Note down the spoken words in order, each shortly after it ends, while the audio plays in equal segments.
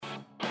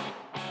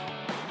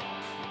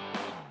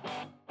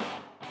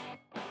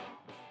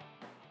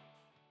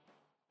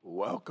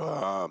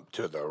Welcome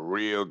to the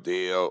Real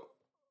Deal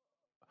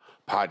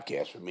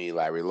podcast with me,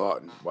 Larry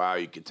Lawton. Wow,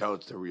 you can tell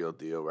it's the real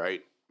deal,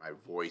 right? My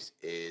voice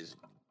is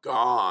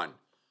gone,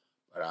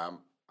 but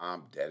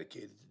I'm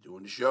dedicated to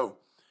doing the show.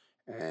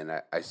 And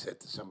I said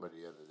to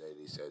somebody the other day,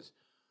 he says,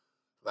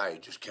 Larry,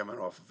 just coming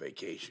off a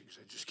vacation. 'Cause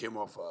I just came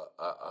off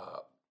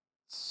a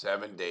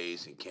 7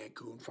 days in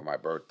Cancun for my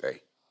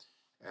birthday.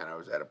 And I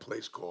was at a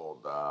place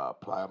called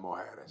Playa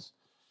Mojadas.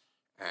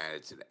 And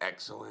it's an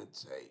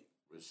excellent,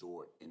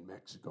 resort in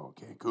Mexico,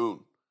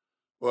 Cancun.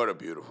 What a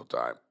beautiful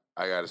time.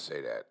 I got to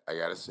say that. I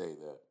got to say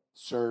the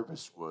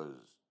service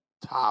was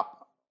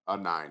top a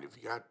nine. If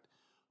you got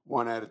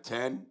 1 out of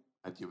 10,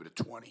 I'd give it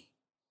a 20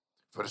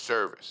 for the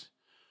service.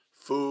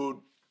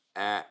 Food,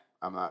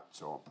 I'm not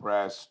so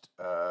impressed.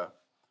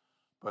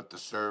 But the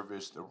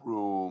service, the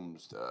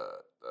rooms,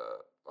 the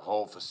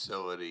whole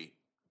facility,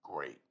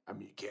 great. I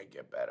mean, you can't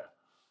get better.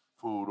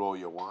 Food all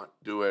you want,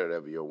 do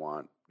whatever you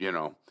want.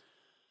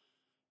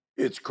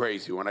 It's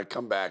crazy. When I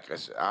come back, I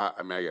say, I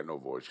got no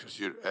voice because,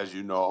 as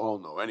you know, all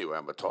know anyway,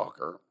 I'm a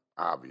talker.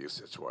 Obvious,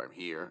 that's why I'm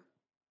here.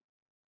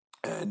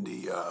 And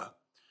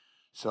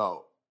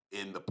so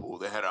in the pool,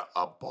 they had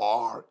a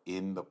bar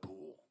in the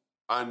pool.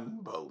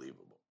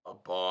 Unbelievable. A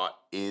bar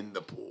in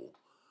the pool.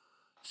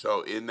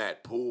 So in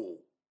that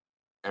pool,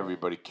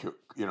 everybody,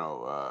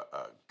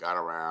 got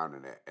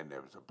around and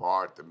there was a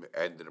bar at the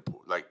end of the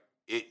pool. Like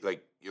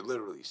you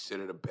literally sit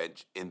at a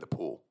bench in the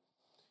pool.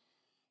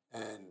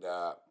 And,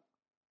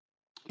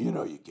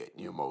 you get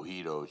your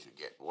mojitos, you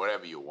get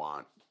whatever you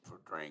want for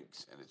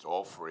drinks, and it's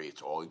all free,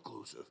 it's all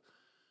inclusive.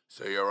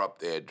 So you're up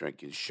there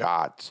drinking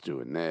shots,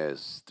 doing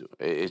this.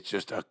 It's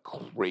just a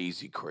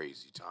crazy,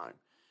 crazy time.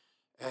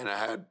 And I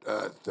had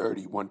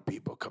 31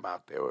 people come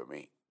out there with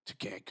me to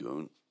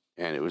Cancun,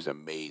 and it was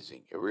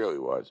amazing. It really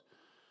was.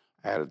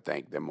 I had to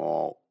thank them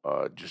all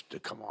just to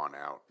come on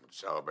out and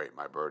celebrate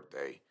my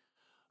birthday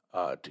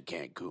to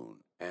Cancun.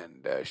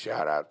 And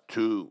shout out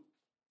to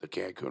the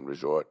Cancun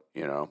resort,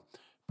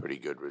 pretty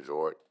good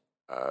resort.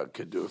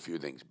 Could do a few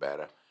things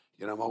better.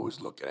 I'm always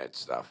looking at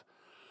stuff.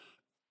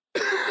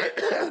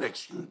 And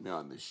excuse me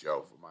on this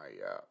show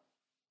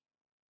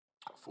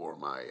for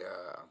my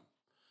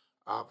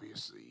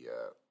obviously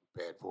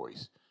bad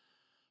voice.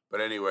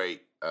 But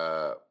anyway,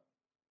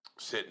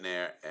 sitting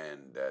there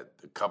and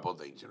a couple of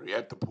things. You're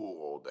at the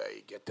pool all day.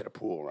 You get to the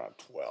pool around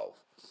 12.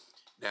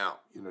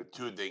 Now,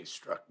 two things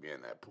struck me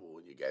in that pool,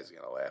 and you guys are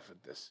going to laugh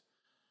at this.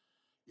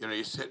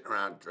 You're sitting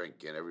around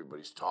drinking,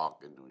 everybody's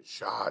talking, doing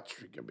shots,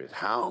 drinking beers.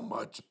 How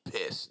much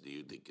piss do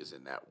you think is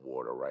in that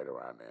water right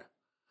around there?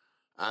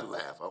 I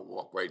laugh. I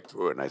walk right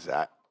through it, and I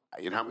say,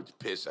 you know how much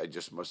piss I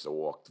just must have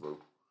walked through?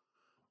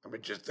 I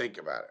mean, just think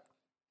about it.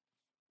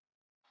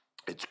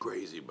 It's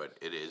crazy, but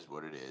it is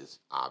what it is,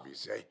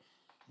 obviously.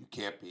 You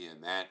can't be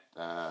in that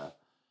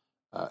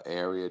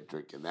area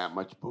drinking that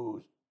much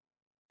booze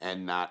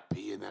and not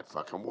pee in that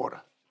fucking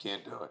water.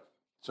 Can't do it.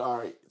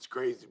 Sorry, it's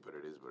crazy, but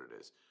it is what it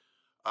is.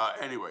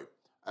 Anyway,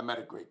 I met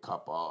a great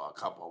couple.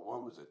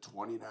 One was a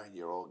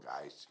 29-year-old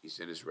guy. He's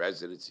in his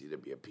residency to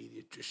be a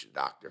pediatrician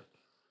doctor.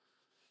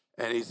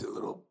 And he's a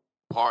little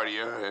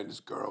partier. And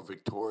this girl,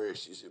 Victoria,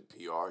 she's in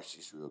PR.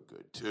 She's real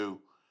good,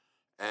 too.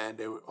 And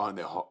they were on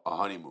their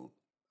honeymoon.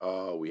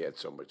 Oh, we had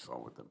so much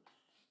fun with them.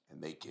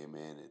 And they came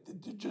in,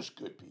 and they're just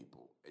good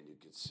people. And you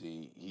can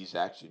see he's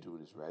actually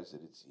doing his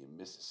residency in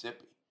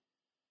Mississippi.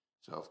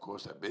 So, of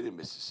course, I've been in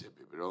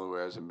Mississippi, but the only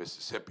way I was in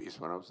Mississippi is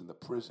when I was in the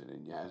prison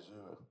in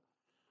Yazoo.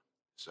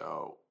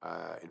 So,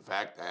 in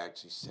fact, I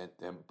actually sent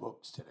them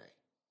books today.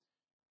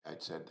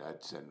 I'd send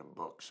them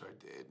books, so I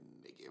did,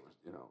 and they gave us,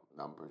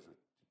 numbers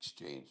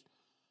exchanged.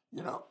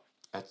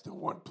 That's the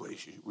one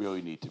place you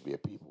really need to be a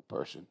people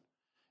person,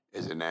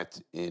 and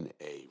that's in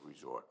a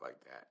resort like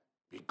that,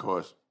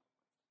 because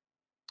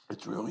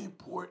it's really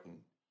important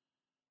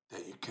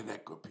that you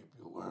connect with people,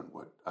 you learn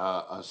what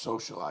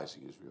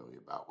socializing is really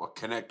about, what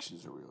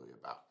connections are really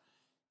about,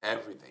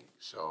 everything.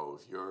 So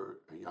if you're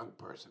a young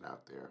person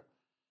out there,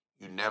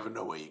 you never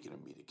know where you're going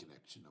to meet a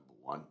connection, number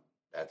one.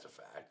 That's a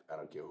fact. I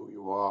don't care who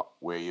you are,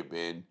 where you've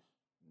been.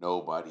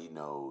 Nobody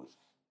knows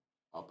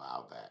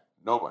about that.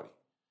 Nobody.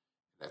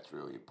 That's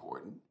really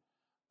important.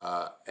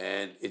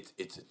 And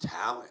it's a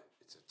talent.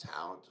 It's a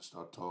talent to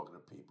start talking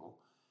to people.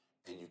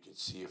 And you can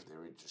see if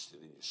they're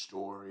interested in your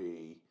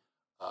story,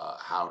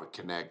 how to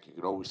connect. You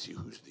can always see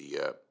who's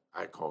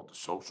I call it the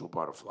social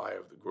butterfly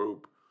of the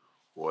group,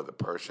 or the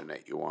person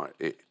that you want,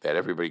 that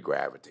everybody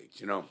gravitates.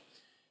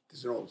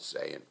 There's an old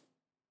saying,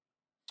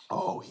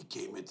 oh, he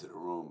came into the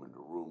room and the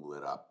room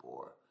lit up,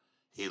 or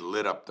he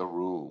lit up the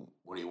room.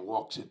 When he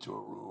walks into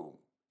a room,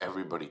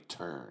 everybody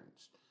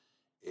turns.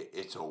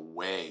 It's a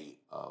way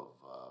of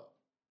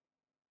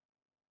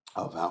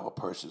how a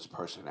person's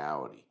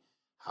personality,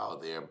 how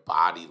their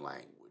body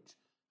language,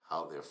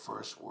 how their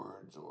first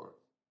words or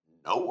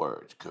no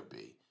words could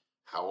be,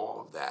 how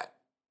all of that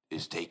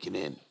is taken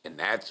in. And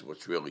that's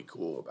what's really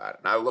cool about it.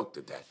 And I looked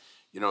at that.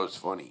 It's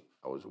funny.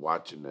 I was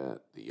watching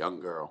the young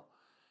girl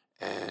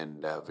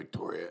and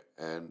Victoria,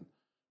 and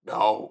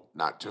no,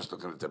 not just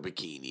looking at the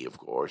bikini, of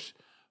course,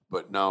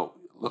 but no,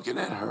 looking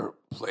at her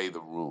play the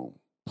room,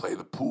 play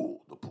the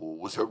pool. The pool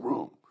was her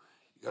room.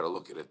 You got to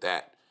look at it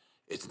that.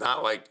 It's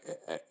not like,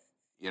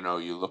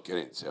 you look at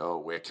it and say, oh,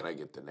 where can I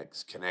get the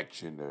next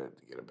connection to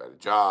get a better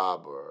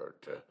job or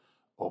to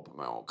open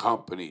my own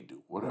company,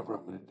 do whatever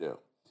I'm going to do.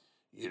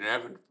 You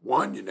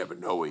never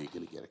know where you're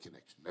going to get a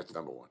connection. That's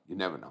number one. You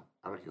never know.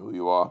 I don't care who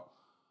you are,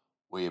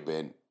 where you've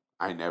been.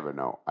 I never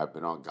know. I've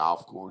been on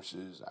golf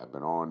courses. I've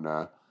been on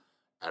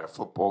at a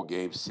football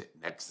game,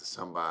 sitting next to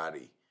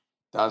somebody.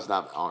 Does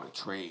not on a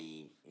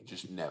train. You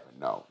just never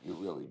know. You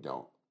really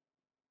don't.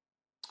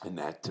 And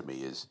that to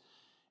me is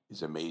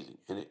amazing.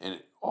 And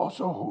it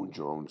also hones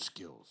your own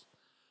skills.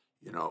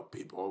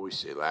 People always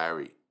say,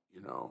 Larry,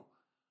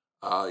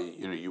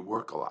 you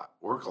work a lot.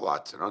 Work a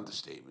lot's an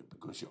understatement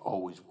because you're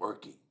always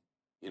working.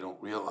 You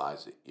don't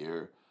realize it.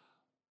 You're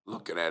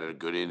looking at a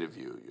good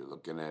interview. You're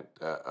looking at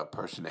a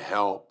person to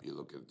help. You're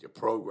looking at your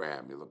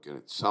program. You're looking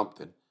at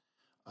something,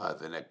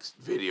 the next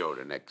video,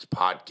 the next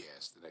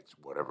podcast, the next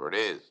whatever it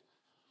is.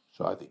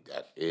 So I think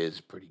that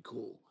is pretty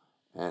cool.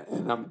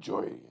 And I'm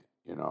enjoying it.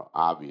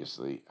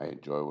 Obviously, I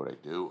enjoy what I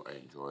do. I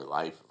enjoy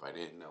life. If I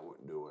didn't, I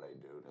wouldn't do what I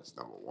do. That's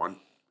number one.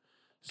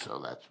 So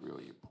that's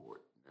really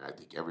important. And I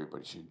think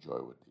everybody should enjoy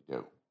what they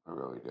do. I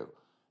really do.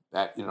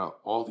 That,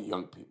 all the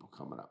young people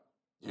coming up,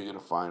 you're going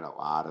to find a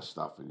lot of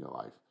stuff in your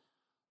life.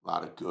 A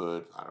lot of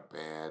good, a lot of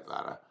bad, a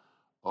lot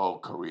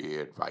of,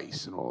 career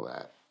advice and all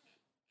that.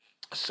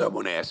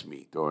 Someone asked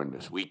me during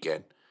this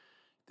weekend,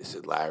 they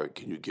said, Larry,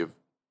 can you give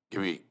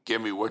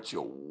me what's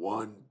your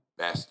one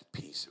best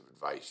piece of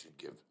advice you'd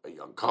give a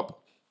young couple?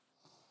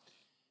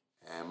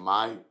 And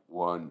my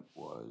one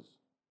was,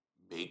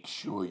 make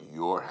sure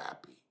you're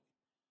happy.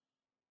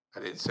 I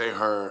didn't say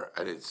her.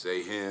 I didn't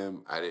say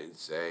him. I didn't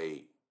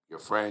say your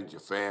friends,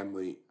 your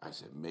family. I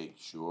said, make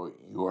sure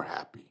you're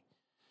happy.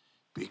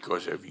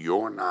 Because if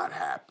you're not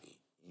happy,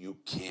 you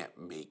can't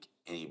make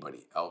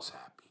anybody else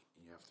happy.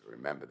 And you have to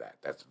remember that.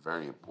 That's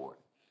very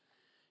important.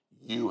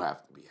 You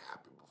have to be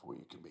happy before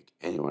you can make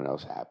anyone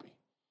else happy.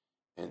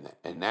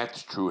 And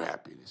that's true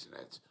happiness. And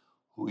that's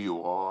who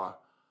you are.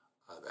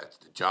 That's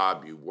the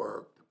job you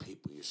work, the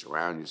people you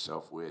surround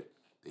yourself with.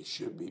 They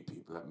should be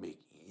people that make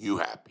you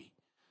happy.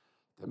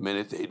 The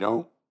minute they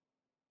don't,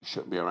 you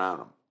shouldn't be around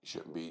them. You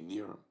shouldn't be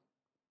near them.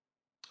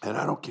 And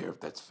I don't care if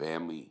that's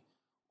family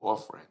or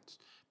friends.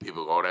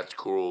 People go, oh, that's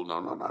cruel.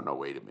 No,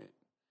 wait a minute.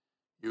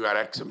 You got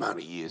X amount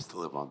of years to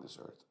live on this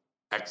earth.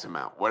 X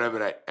amount, whatever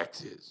that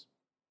X is.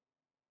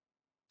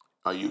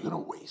 Are you going to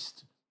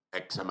waste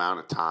X amount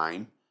of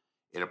time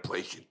in a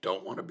place you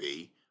don't want to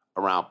be,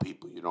 around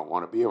people you don't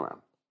want to be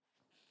around?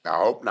 I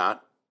hope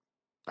not.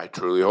 I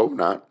truly hope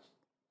not.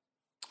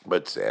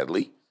 But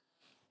sadly,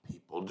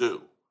 people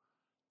do.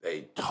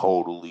 They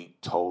totally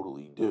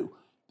do.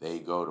 They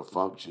go to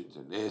functions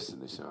and this,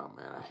 and they say, oh,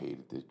 man, I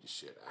hated this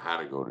shit. I had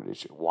to go to this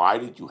shit. Why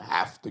did you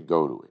have to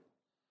go to it?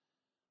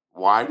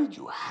 Why did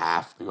you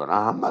have to go?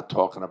 Now, I'm not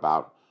talking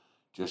about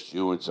just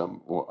you and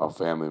a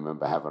family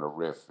member having a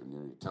riff, and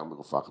you tell him to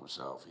go fuck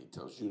himself. He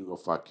tells you to go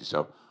fuck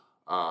yourself.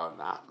 I'm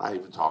not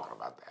even talking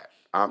about that.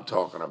 I'm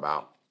talking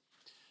about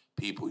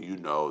people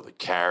the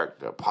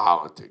character,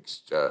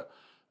 politics.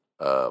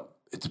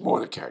 It's more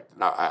the character.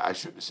 Now, I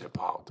shouldn't have said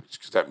politics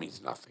because that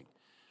means nothing.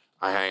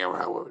 I hang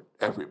around with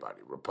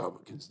everybody,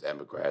 Republicans,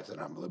 Democrats, and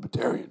I'm a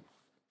libertarian.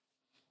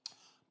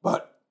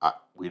 But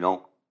we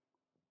don't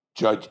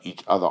judge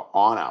each other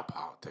on our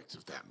politics,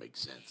 if that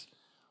makes sense.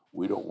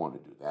 We don't want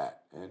to do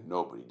that, and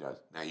nobody does.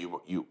 Now,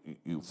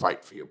 you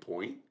fight for your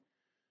point.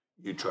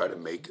 You try to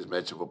make as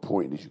much of a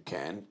point as you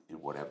can in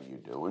whatever you're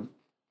doing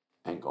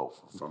and go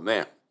from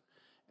there.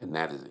 And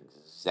that is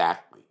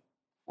exactly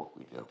what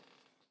we do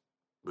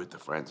with the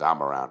friends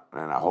I'm around.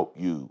 And I hope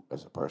you,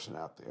 as a person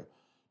out there,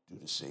 do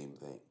the same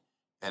thing.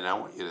 And I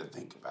want you to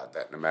think about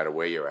that no matter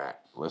where you're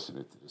at,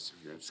 listening to this.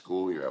 If you're in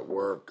school, you're at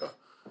work,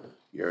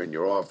 you're in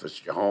your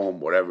office, your home,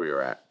 whatever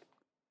you're at.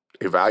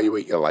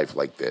 Evaluate your life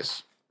like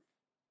this.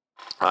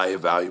 I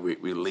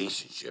evaluate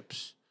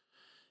relationships.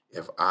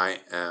 If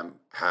I am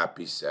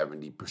happy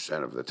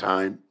 70% of the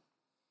time,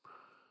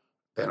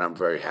 then I'm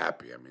very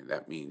happy. I mean,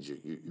 that means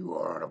you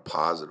are in a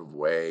positive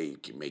way. You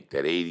can make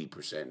that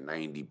 80%,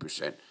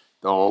 90%.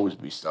 There'll always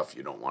be stuff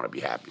you don't want to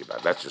be happy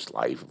about. That's just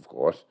life, of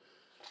course.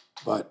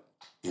 But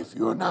if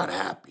you're not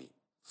happy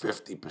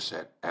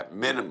 50%, at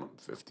minimum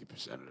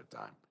 50% of the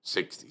time,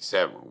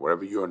 67,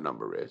 whatever your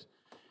number is,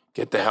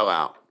 get the hell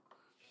out.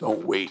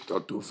 Don't wait.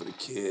 Don't do it for the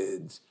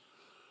kids.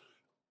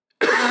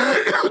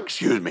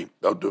 Excuse me.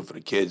 Don't do it for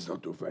the kids.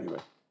 Don't do it for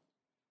anyone.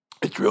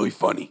 It's really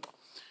funny.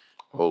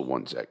 Hold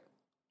one sec.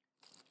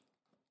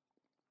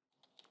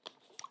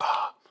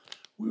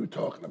 We were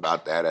talking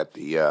about that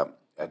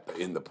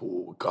in the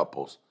pool with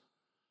couples.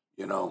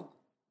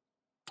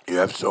 You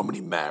have so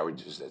many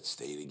marriages that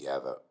stay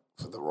together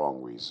for the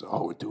wrong reason.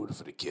 Oh, we're doing it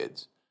for the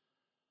kids.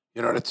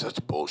 That's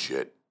such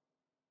bullshit.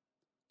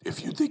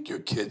 If you think your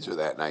kids are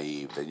that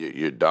naive, then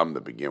you're dumb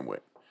to begin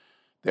with.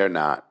 They're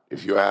not.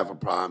 If you're having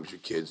problems, your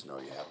kids know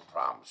you're having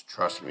problems.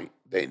 Trust me,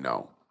 they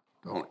know.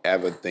 Don't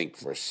ever think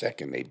for a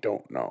second they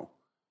don't know.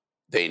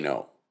 They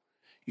know.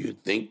 You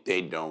think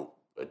they don't,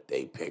 but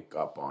they pick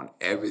up on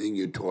everything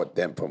you taught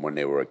them from when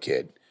they were a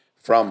kid,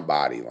 from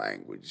body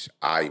language,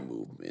 eye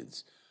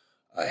movements,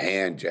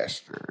 hand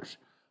gestures,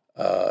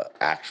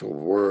 actual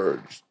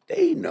words.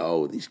 They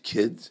know these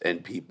kids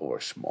and people are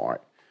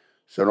smart.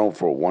 So don't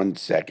for 1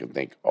 second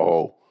think,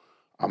 oh,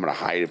 I'm going to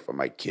hide it from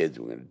my kids.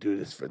 We're going to do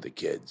this for the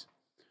kids.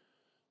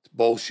 It's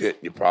bullshit.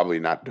 You're probably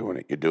not doing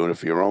it. You're doing it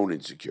for your own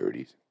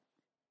insecurities.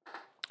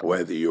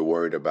 Whether you're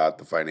worried about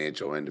the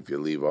financial end if you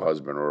leave a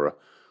husband or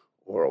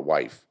a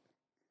wife.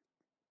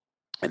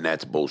 And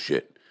that's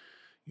bullshit.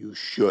 You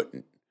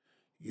shouldn't.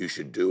 You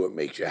should do what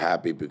makes you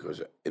happy,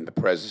 because in the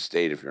present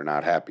state, if you're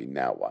not happy,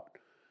 now what?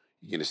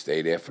 You're going to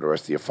stay there for the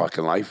rest of your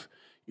fucking life?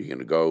 You're going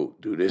to go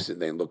do this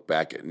and then look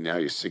back at, now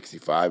you're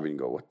 65 and you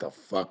go, what the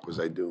fuck was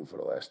I doing for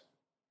the last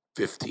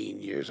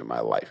 15 years of my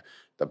life?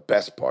 The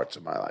best parts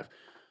of my life,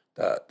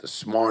 the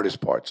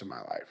smartest parts of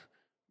my life.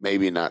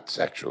 Maybe not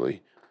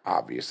sexually,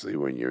 obviously.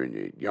 When you're in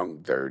your young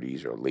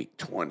 30s or late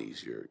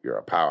 20s, you're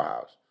a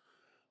powerhouse.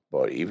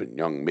 But even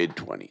young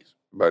mid-20s,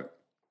 but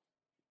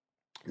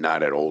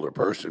not an older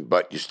person,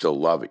 but you still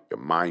love it.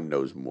 Your mind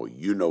knows more.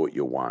 You know what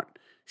you want.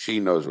 She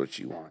knows what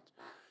she wants.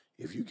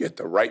 If you get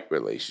the right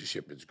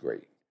relationship, it's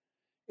great.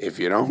 If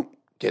you don't,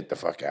 get the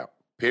fuck out.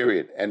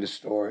 Period. End of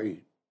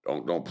story.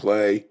 Don't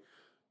play.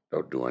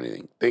 Don't do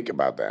anything. Think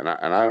about that.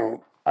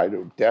 I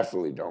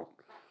definitely don't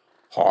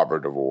harbor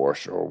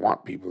divorce or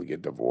want people to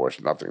get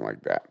divorced. Nothing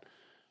like that.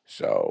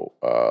 So,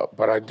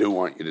 but I do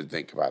want you to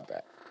think about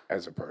that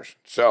as a person.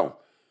 So,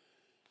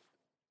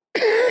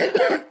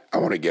 I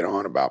want to get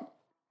on about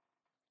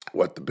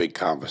what the big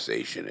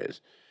conversation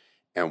is.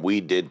 And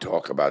we did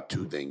talk about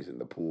two things in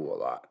the pool a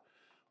lot.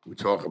 We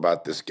talk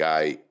about this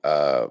guy,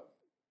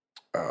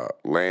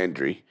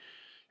 Landry,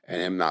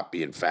 and him not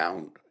being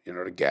found,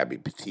 the Gabby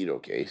Petito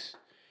case.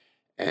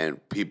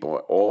 And people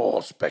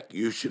all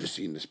you should have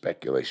seen the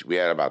speculation. We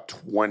had about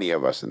 20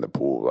 of us in the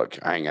pool,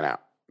 like hanging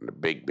out in a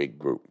big, big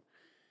group.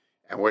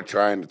 And we're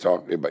trying to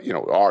talk about,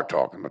 are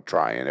talking to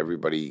try, and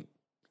everybody.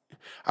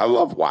 I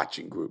love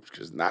watching groups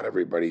because not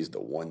everybody's the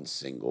one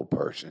single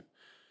person.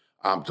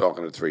 I'm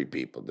talking to three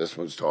people. This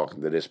one's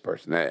talking to this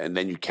person. And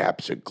then you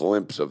capture a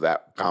glimpse of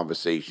that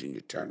conversation.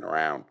 You turn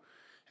around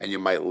and you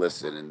might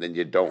listen, and then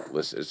you don't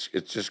listen.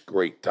 It's just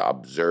great to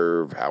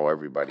observe how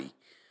everybody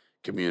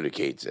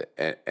communicates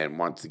it and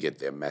wants to get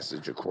their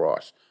message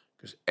across,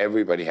 because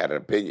everybody had an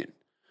opinion.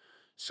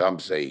 Some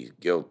say he's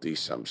guilty.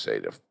 Some say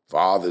the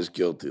father's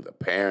guilty. The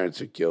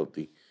parents are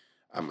guilty.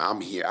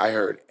 I'm here. I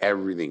heard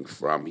everything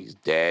from he's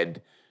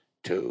dead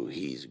to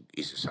he's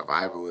a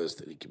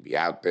survivalist and he can be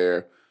out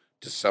there,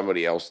 to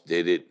somebody else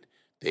did it.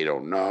 They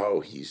don't know.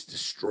 He's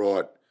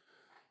distraught.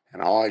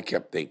 And all I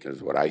kept thinking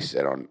is what I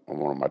said on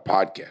one of my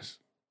podcasts.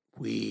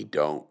 We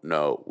don't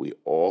know. We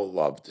all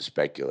love to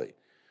speculate.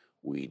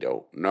 We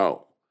don't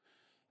know.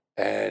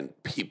 And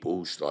people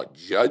who start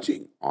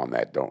judging on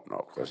that don't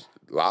know, because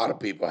a lot of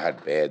people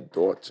had bad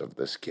thoughts of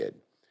this kid,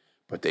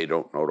 but they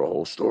don't know the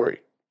whole story.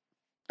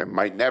 They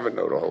might never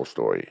know the whole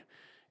story.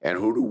 And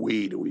who do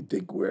we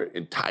think we're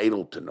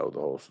entitled to know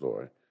the whole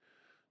story?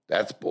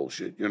 That's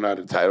bullshit. You're not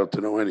entitled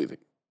to know anything.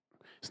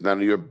 It's none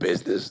of your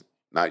business,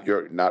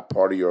 not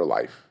part of your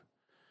life.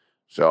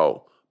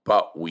 So,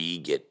 but we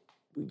get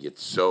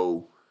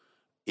so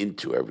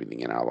into everything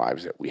in our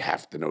lives that we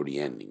have to know the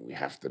ending. We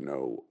have to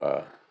know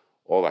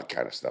all that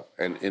kind of stuff.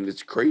 And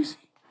it's crazy.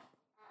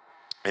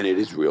 And it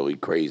is really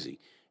crazy.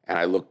 And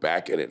I look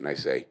back at it and I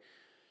say,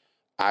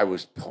 I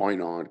was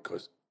point on,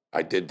 because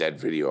I did that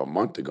video a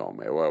month ago,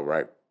 man. Well,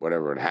 right,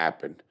 whatever had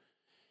happened.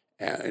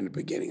 In the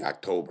beginning,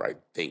 October, I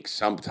think,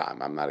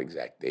 sometime, I'm not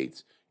exact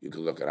dates. You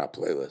can look at our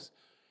playlist.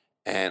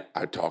 And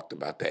I talked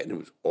about that, and it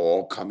was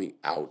all coming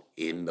out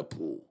in the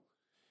pool.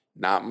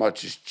 Not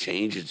much has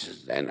changed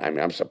since then. I mean,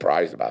 I'm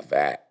surprised about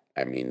that.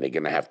 I mean, they're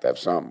going to have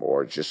something,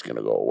 or it's just going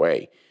to go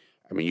away.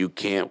 I mean, you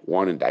can't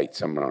indict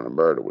someone on a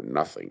murder with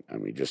nothing. I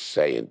mean, just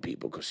saying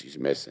people because he's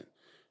missing.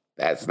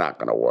 That's not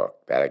going to work.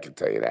 That I can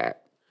tell you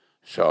that.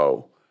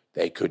 So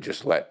they could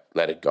just let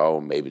it go.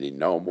 Maybe they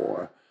know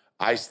more.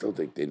 I still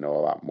think they know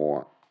a lot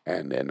more,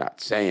 and they're not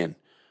saying,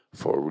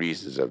 for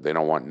reasons of they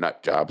don't want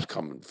nut jobs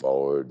coming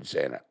forward and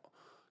saying,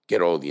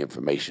 get all the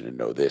information and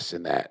know this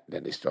and that.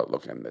 Then they start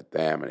looking at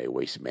them and they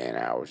waste man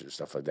hours and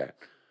stuff like that.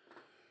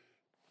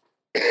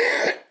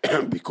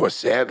 Because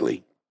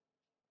sadly,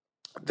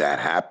 that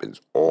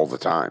happens all the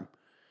time.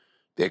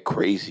 They're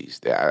crazies.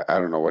 I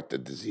don't know what the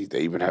disease,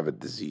 they even have a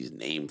disease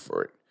name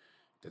for it,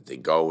 that they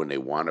go and they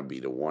want to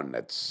be the one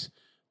that's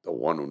the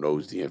one who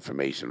knows the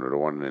information, or the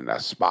one in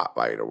that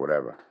spotlight or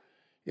whatever.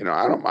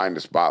 I don't mind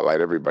the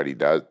spotlight. Everybody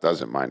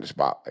doesn't mind the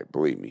spotlight,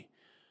 believe me.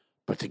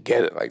 But to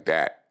get it like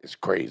that is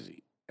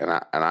crazy. And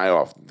I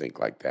often think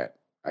like that.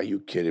 Are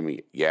you kidding me?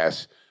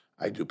 Yes,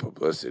 I do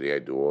publicity. I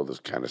do all this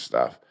kind of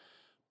stuff.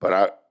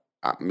 But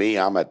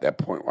I'm at that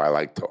point where I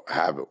like to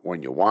have it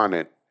when you want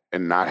it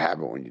and not have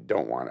it when you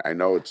don't want it. I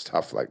know it's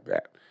tough like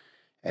that.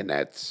 And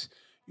that's,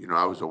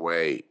 I was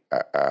away,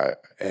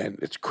 and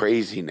it's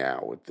crazy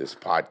now with this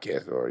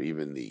podcast or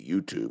even the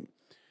YouTube.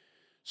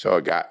 So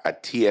I got a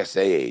TSA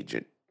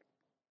agent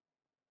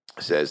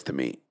says to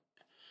me,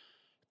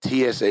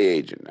 TSA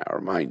agent, now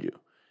remind you,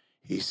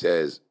 he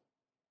says,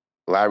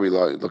 Larry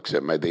looks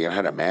at my thing. I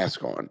had a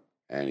mask on,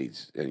 and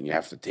you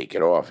have to take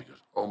it off. He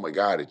goes, "Oh my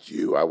God, it's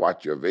you! I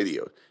watch your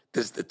videos."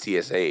 This is the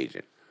TSA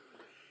agent.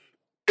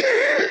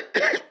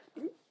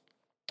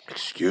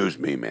 Excuse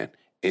me, man.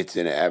 It's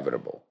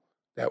inevitable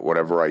that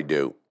whatever I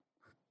do,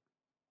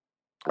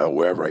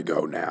 wherever I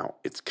go now,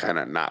 it's kind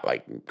of not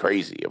like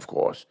crazy, of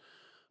course,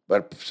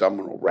 but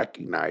someone will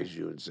recognize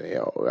you and say,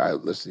 "Oh, I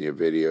listen to your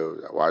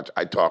videos. I watch."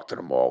 I talk to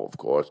them all, of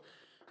course.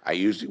 I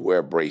usually wear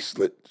a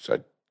bracelet, so I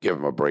give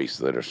him a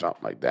bracelet or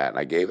something like that. And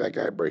I gave that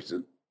guy a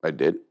bracelet. I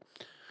did.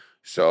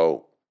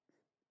 So,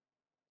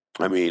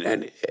 I mean,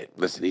 and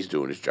listen, he's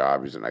doing his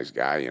job. He's a nice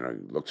guy. You know,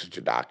 he looks at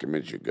your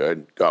documents. You're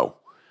good. Go.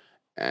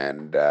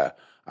 And I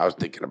was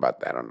thinking about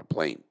that on the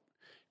plane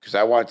because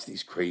I watch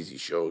these crazy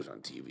shows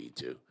on TV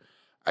too.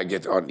 I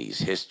get on these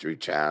history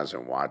channels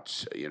and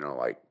watch,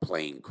 like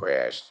plane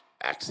crash,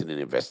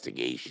 accident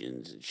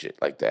investigations and shit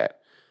like that.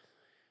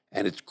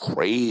 And it's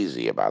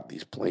crazy about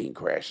these plane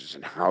crashes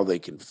and how they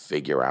can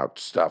figure out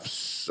stuff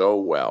so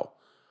well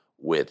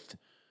with,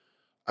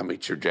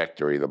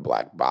 trajectory, the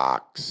black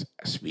box,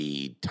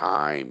 speed,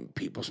 time,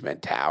 people's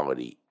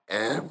mentality,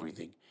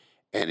 everything.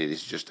 And it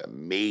is just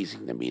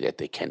amazing to me that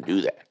they can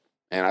do that.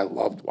 And I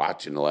loved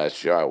watching the last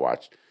show I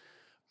watched.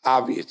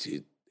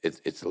 Obviously,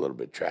 it's a little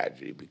bit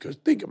tragedy because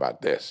think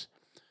about this.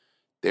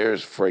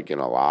 There's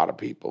freaking a lot of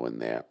people in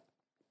there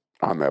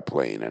on that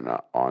plane and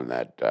on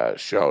that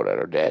show that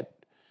are dead.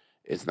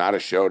 It's not a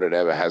show that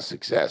ever has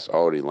success.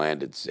 Oh, he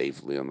landed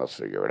safely and let's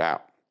figure it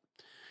out.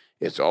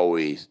 It's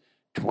always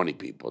 20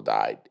 people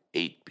died,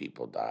 8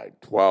 people died,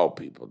 12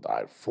 people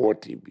died,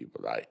 14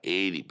 people died,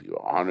 80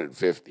 people,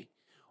 150.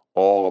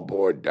 All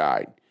aboard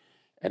died.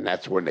 And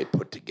that's when they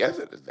put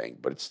together the thing.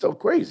 But it's still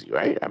crazy,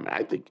 right? I mean,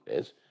 I think it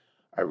is.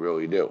 I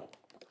really do.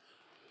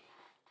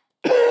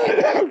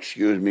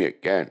 Excuse me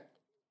again.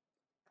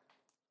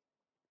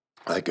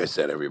 Like I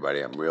said, everybody,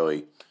 I'm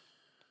really,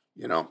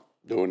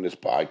 doing this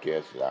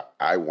podcast.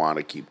 I want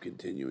to keep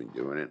continuing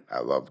doing it. I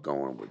love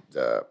going with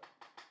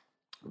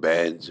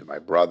Benz and my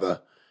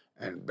brother,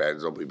 and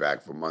Benz will be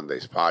back for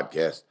Monday's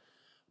podcast.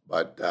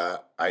 But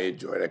I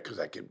enjoy that because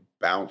I can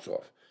bounce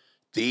off.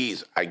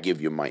 These, I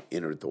give you my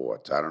inner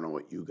thoughts. I don't know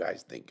what you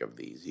guys think of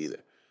these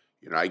either.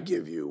 I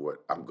give you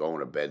what I'm going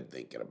to bed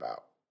thinking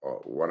about,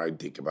 or what I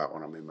think about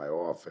when I'm in my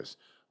office,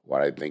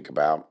 what I think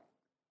about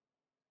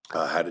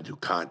how to do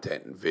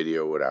content and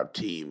video with our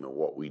team and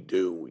what we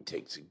do. We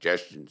take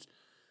suggestions.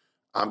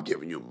 I'm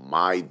giving you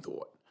my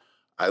thought.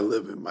 I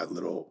live in my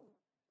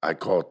I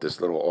call it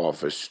this little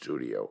office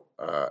studio,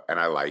 and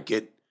I like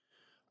it.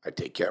 I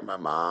take care of my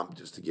mom,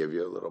 just to give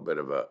you a little bit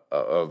of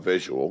a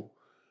visual.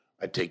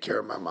 I take care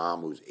of my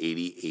mom, who's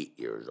 88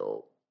 years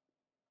old.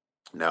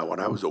 Now, when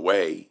I was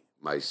away,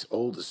 my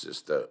older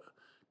sister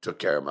took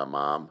care of my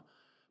mom,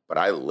 but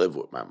I live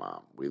with my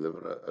mom. We live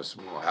in a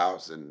small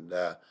house, and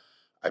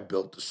I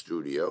built the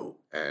studio,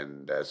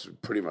 and that's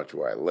pretty much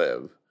where I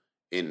live,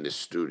 in this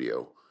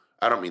studio.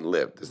 I don't mean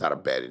live. There's not a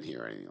bed in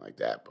here or anything like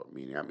that, but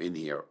meaning I'm in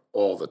here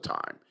all the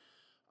time.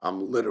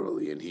 I'm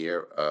literally in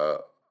here.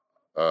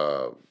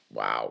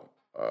 Wow.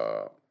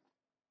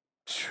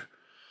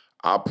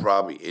 I'll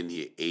probably in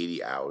here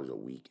 80 hours a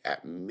week,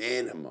 at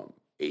minimum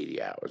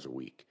 80 hours a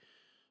week,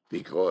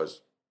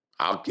 because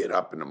I'll get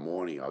up in the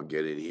morning. I'll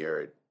get in here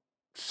at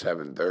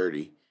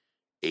 7:30,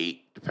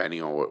 8,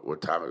 depending on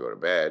what time I go to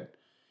bed.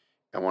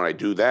 And when I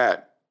do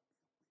that,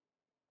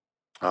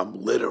 I'm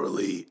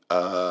literally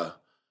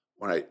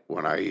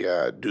when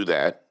I do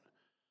that,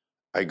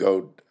 I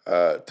go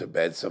to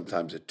bed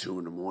sometimes at 2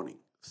 in the morning,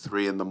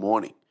 3 in the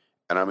morning,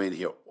 and I'm in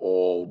here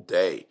all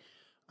day.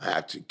 I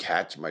actually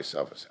catch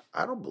myself and say,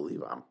 I don't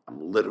believe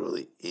I'm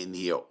literally in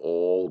here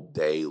all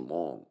day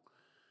long.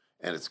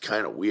 And it's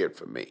kind of weird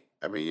for me.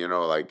 I mean,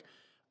 like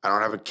I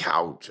don't have a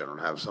couch. I don't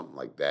have something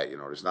like that.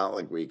 It's not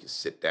like where you can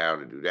sit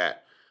down and do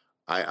that.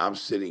 I'm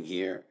sitting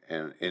here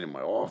and in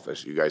my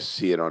office. You guys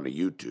see it on the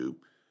YouTube.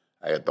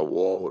 I got the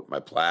wall with my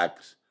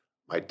plaques,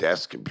 my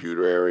desk,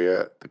 computer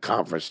area, the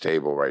conference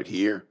table right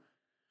here,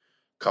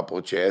 a couple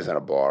of chairs and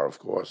a bar, of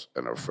course,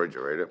 and a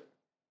refrigerator.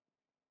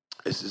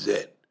 This is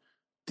it.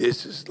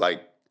 This is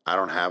like, I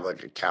don't have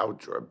like a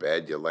couch or a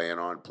bed you're laying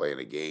on playing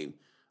a game.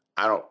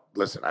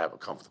 Listen, I have a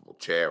comfortable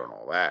chair and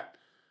all that.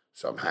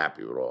 So I'm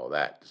happy with all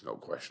that. There's no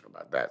question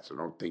about that. So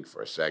don't think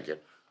for a second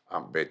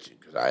I'm bitching,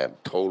 because I am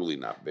totally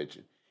not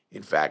bitching.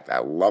 In fact, I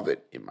love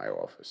it in my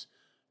office.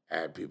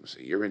 And people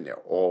say, you're in there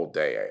all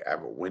day. I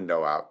have a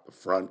window out the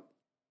front.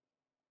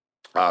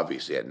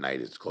 Obviously, at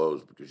night it's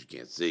closed because you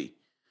can't see.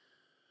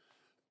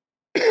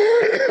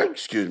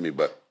 Excuse me,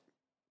 but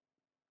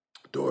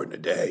during the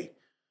day,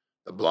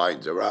 the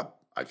blinds are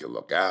up. I can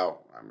look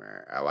out. I mean,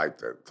 I like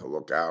to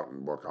look out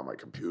and work on my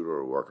computer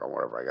or work on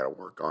whatever I got to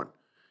work on.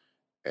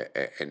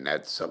 And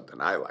that's something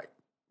I like.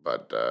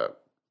 But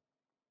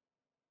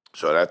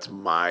so that's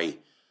my,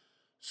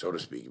 so to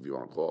speak, if you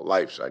want to call it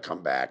life. So I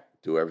come back,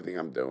 do everything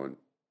I'm doing,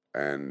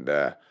 and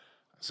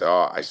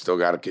so I still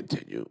got to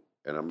continue.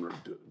 And I'm going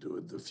to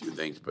do a few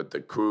things. But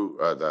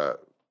the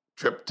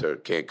trip to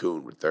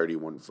Cancun with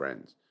 31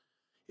 friends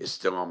is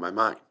still on my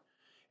mind.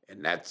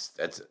 And that's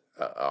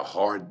a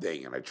hard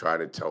thing. And I try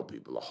to tell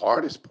people the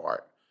hardest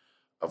part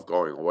of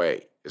going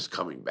away is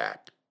coming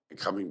back. And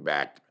coming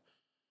back,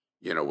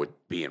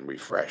 with being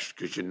refreshed,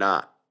 because you're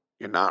not.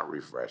 You're not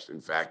refreshed. In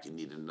fact, you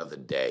need another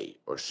day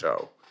or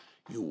so.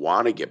 You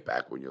want to get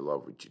back when you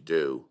love what you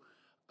do.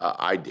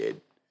 I did,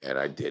 and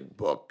I did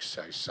books.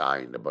 I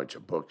signed a bunch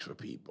of books for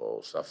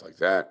people, stuff like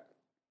that.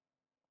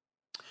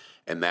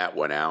 And that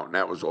went out, and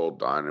that was all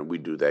done, and we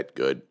do that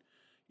good.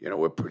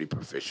 We're pretty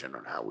proficient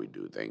on how we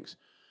do things.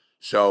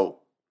 So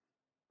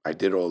I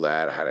did all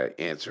that. I had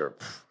to answer,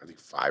 I think,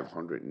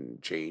 500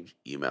 and change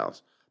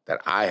emails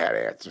that I had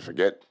to answer.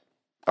 Forget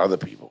other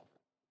people.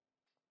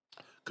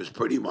 Because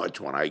pretty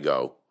much when I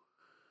go,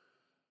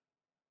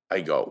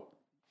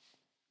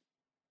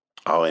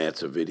 I'll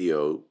answer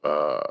video.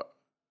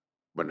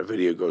 When the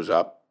video goes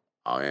up,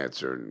 I'll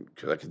answer,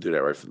 because I can do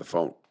that right from the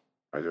phone.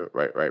 I do it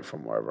right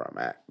from wherever I'm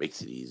at.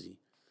 Makes it easy.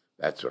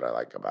 That's what I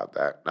like about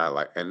that.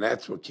 And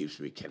that's what keeps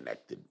me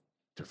connected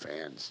to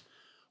fans.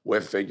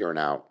 We're figuring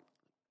out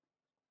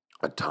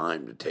a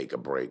time to take a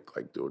break,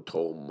 like do a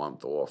total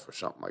month off or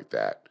something like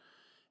that.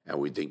 And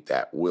we think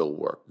that will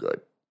work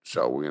good.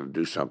 So we're going to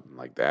do something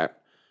like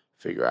that,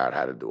 figure out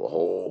how to do a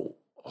whole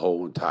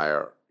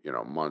entire,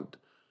 month,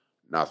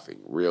 nothing,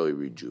 really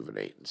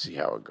rejuvenate and see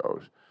how it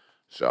goes.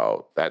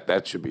 So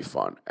that should be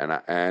fun. And I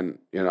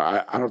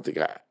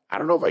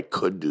don't know if I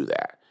could do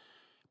that,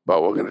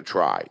 but we're going to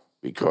try,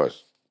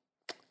 because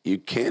you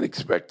can't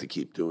expect to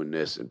keep doing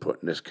this and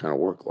putting this kind of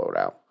workload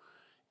out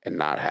and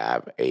not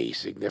have a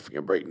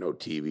significant break. No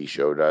TV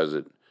show does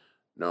it.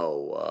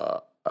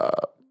 No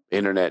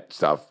internet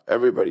stuff.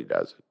 Everybody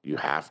does it. You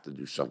have to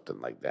do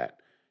something like that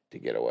to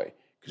get away.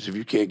 Because if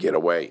you can't get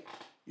away,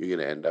 you're going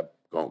to end up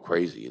going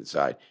crazy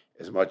inside.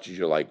 As much as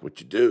you like what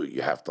you do,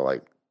 you have to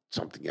like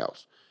something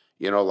else.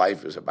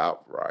 Life is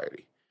about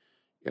variety.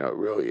 It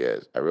really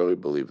is. I really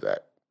believe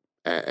that.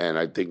 And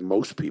I think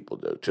most people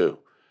do too,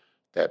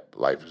 that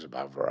life is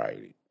about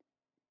variety.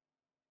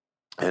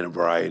 And a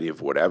variety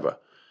of whatever.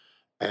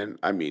 And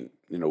I mean,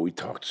 we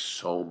talked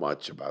so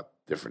much about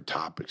different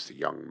topics to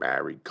young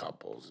married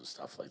couples and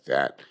stuff like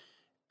that.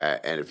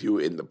 And if you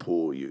were in the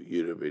pool,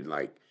 you'd have been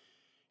like,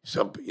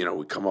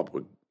 we come up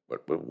with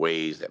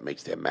ways that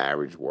makes their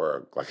marriage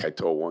work. Like I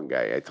told one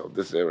guy,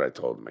 this is what I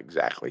told him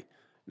exactly.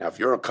 Now, if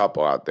you're a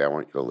couple out there, I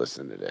want you to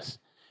listen to this.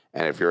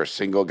 And if you're a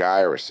single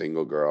guy or a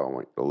single girl, I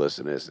want you to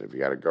listen to this. And if you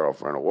got a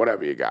girlfriend or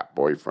whatever you got,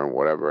 boyfriend,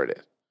 whatever it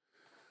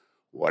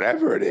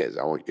is,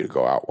 I want you to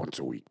go out once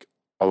a week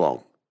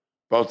alone,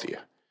 both of you.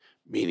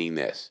 Meaning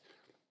this,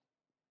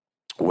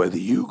 whether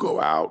you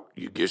go out,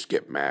 you just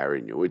get married,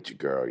 and you're with your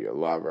girl, you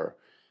love her,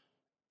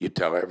 you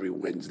tell every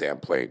Wednesday I'm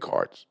playing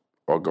cards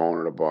or going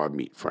to the bar and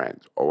meet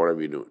friends or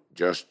whatever you do,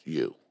 just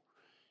you.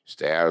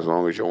 Stay out as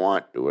long as you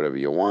want, do whatever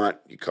you want.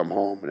 You come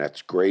home, and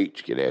that's great.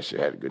 You get asked you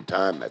had a good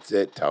time, that's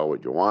it. Tell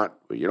what you want,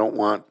 what you don't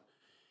want,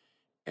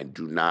 and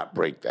do not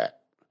break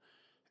that.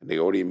 And they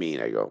go, what do you mean?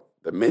 I go,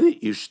 the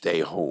minute you stay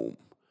home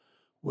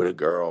with a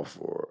girl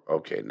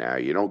now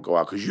you don't go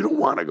out, because you don't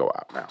want to go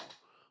out now.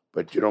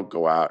 But you don't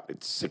go out,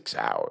 it's 6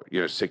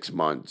 hours, 6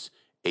 months,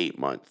 8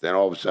 months. Then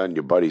all of a sudden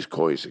your buddies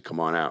call you and say, come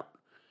on out.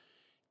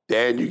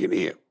 Then you're going to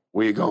hear,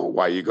 where you going?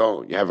 Why you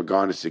going? You haven't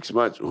gone in 6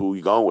 months. Who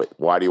you going with?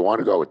 Why do you want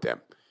to go with them?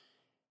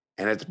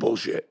 And it's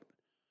bullshit.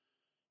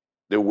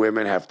 The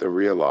women have to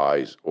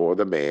realize, or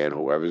the man,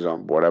 whoever's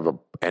on whatever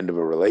end of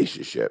a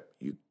relationship,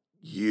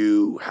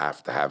 you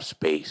have to have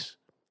space.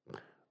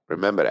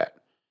 Remember that.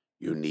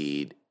 You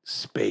need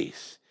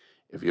space.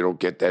 If you don't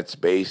get that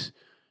space,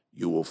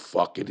 you will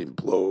fucking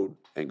implode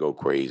and go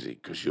crazy,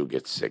 because you'll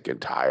get sick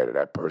and tired of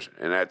that person.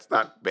 And that's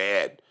not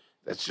bad.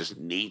 That's just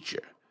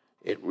nature.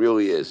 It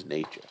really is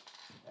nature.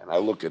 And I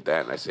look at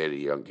that and I say to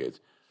young kids,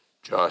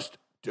 just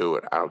do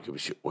it. I don't give a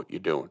shit what you're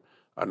doing.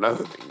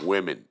 Another thing,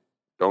 women,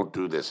 don't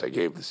do this. I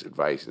gave this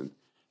advice, and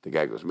the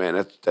guy goes,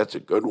 man, that's a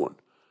good one.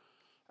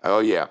 Oh,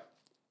 yeah.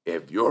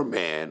 If your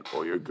man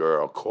or your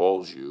girl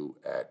calls you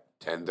at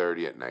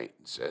 10:30 at night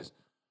and says,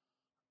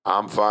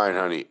 I'm fine,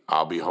 honey,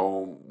 I'll be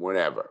home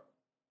whenever,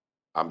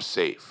 I'm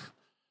safe,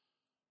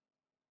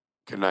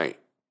 good night,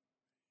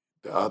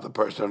 the other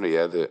person on the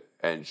other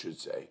end should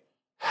say,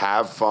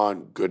 have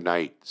fun, good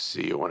night,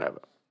 see you whenever.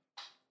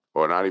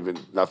 Or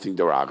nothing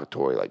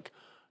derogatory, like,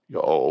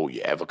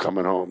 you ever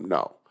coming home?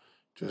 No.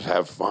 Just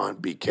have fun,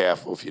 be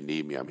careful, if you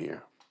need me, I'm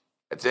here.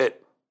 That's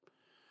it.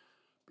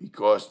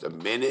 Because the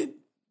minute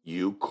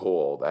you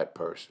call that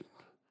person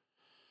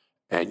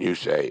and you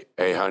say,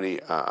 hey, honey,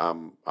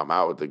 I'm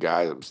out with the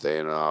guys, I'm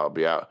staying, I'll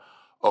be out.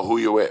 Oh, who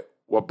you with?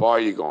 What bar are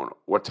you going?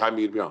 What time are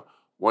you going to be on?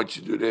 Once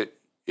you do that,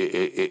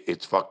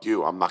 it's fuck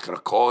you. I'm not going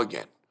to call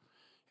again.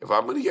 If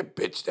I'm going to get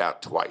bitched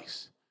out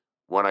twice,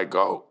 when I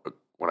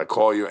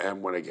call you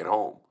and when I get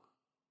home,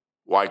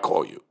 why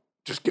call you?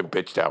 Just get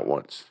bitched out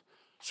once.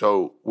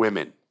 So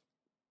women,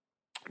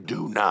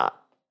 do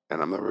not, and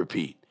I'm going to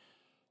repeat,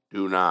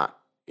 do not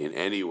in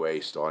any way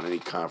start any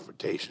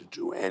confrontation,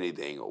 do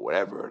anything or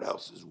whatever it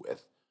else is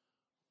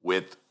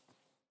with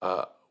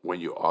when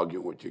you're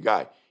arguing with your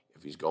guy.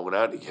 If he's going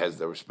out, he has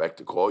the respect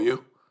to call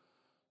you,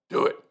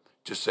 do it.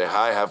 Just say,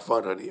 hi, have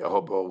fun, honey. I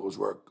hope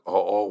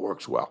all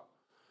works well.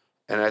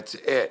 And that's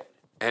it.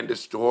 End of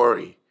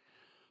story.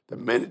 The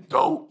minute,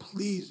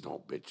 please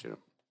don't bitch at him.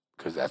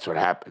 Because that's what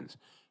happens.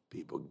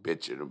 People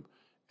bitch at him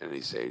and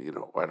they say,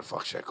 why the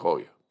fuck should I call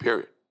you?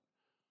 Period.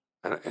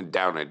 And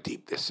down and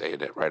deep, they're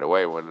saying it right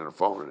away when on the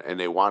phone. And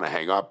they want to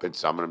hang up, and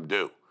some of them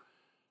do.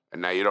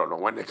 And now you don't know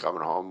when they're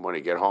coming home. When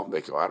they get home,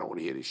 they go, I don't want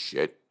to hear this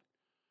shit.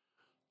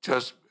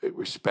 Just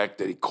respect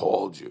that he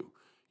called you.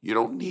 You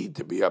don't need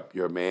to be up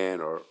your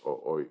man or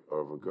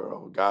a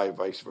girl, a guy,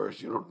 vice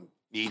versa. You don't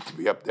need to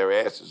be up their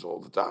asses all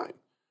the time.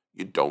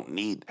 You don't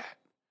need that.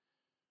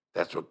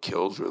 That's what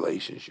kills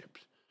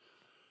relationships.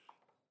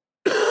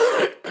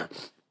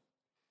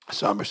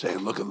 Some are saying,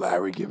 look at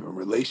Larry, give him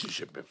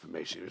relationship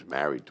information. He was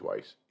married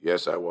twice.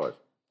 Yes, I was.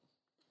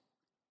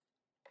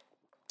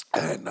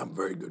 And I'm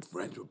very good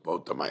friends with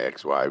both of my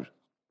ex-wives.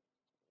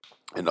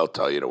 And they'll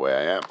tell you the way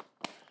I am.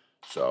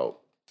 So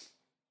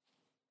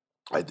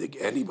I think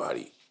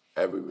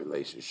every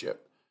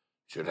relationship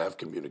should have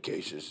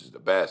communications is the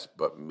best,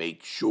 but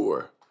make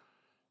sure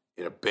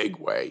in a big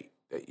way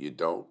that you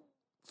don't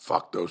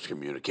fuck those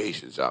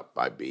communications up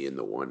by being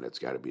the one that's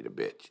got to be the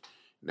bitch.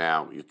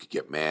 Now, you could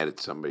get mad at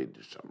somebody,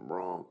 do something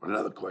wrong.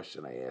 Another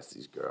question I asked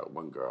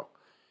one girl,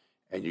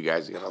 and you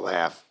guys are going to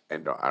laugh,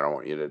 and I don't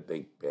want you to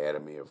think bad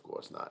of me, of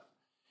course not.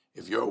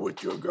 If you're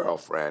with your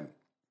girlfriend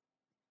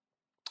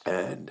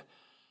and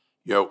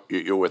you're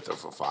with her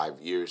for 5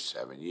 years,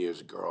 7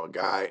 years, a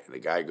guy, and the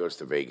guy goes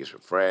to Vegas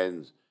with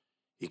friends,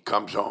 he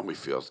comes home, he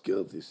feels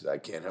guilty, he says, I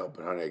can't help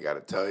it, honey, I got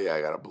to tell you,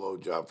 I got a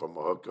blowjob from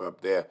a hooker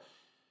up there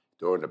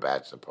during the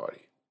bachelor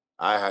party.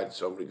 I had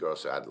so many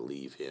girls say I had to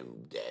leave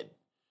him dead.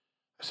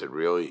 I said,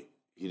 really?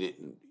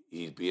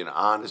 He's being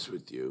honest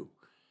with you.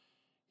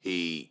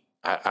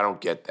 I don't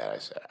get that. I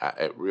said,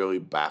 it really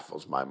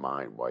baffles my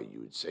mind why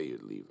you would say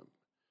you'd leave him.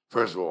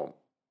 First of all,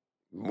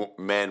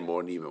 men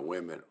more than even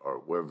women,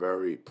 we're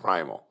very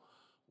primal.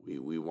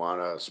 We want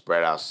to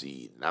spread our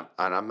seed. And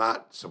I'm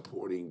not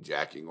supporting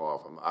jacking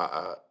off.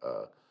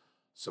 I'm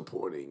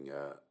supporting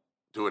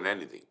doing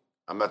anything.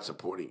 I'm not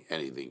supporting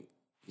anything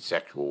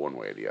sexual one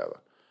way or the other.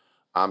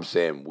 I'm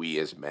saying we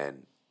as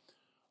men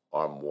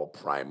are more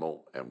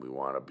primal, and we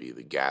want to be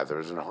the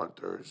gatherers and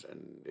hunters,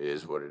 and it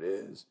is what it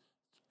is,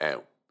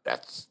 and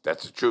that's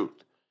the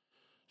truth.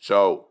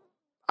 So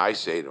I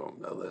say to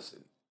him, now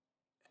listen,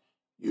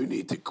 you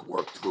need to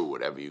work through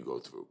whatever you go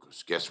through,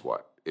 because guess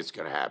what? It's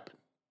going to happen.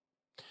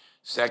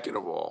 Second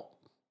of all,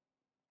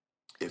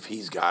 if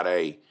he's got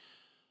a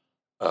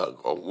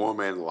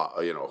woman,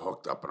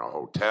 hooked up in a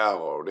hotel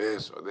or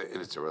this or that,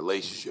 and it's a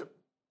relationship,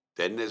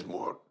 then there's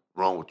more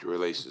wrong with your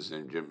relationship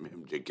than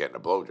him just getting a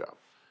blowjob.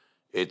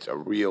 It's a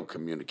real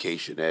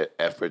communication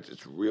effort.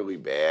 It's really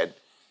bad,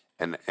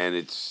 and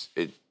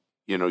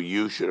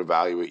you should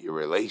evaluate your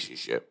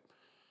relationship,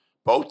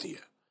 both of you,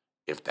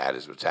 if that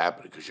is what's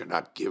happening, because you're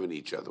not giving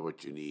each other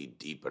what you need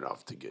deep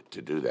enough to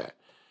do that.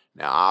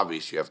 Now,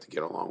 obviously, you have to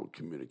get along with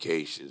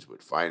communications,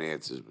 with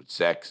finances, with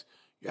sex.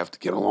 You have to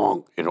get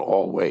along in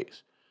all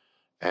ways,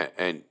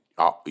 and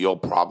you'll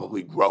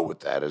probably grow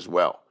with that as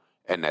well,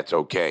 and that's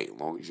okay as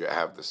long as you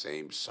have the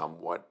same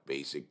somewhat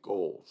basic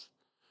goals.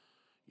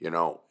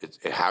 It's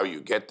how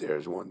you get there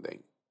is one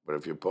thing, but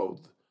if you both,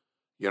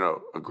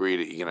 agree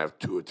that you can have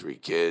 2 or 3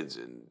 kids,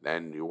 and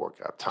then you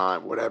work out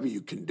time, whatever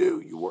you can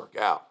do, you work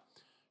out,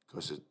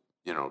 because it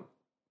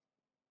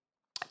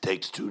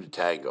takes 2 to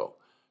tango.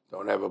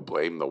 Don't ever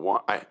blame the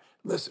one.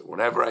 Listen,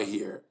 whenever I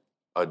hear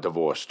a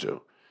divorce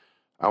too,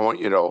 I want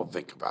you to all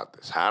think about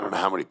this. I don't know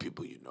how many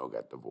people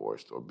got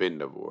divorced or been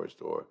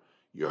divorced or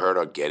you heard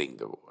are getting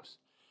divorced.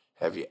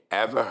 Have you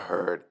ever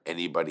heard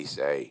anybody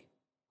say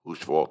whose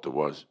fault it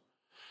was?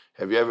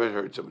 Have you ever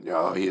heard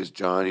somebody, here's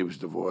John, he was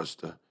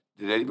divorced.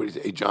 Did anybody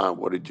say, hey, John,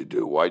 what did you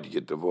do? Why did you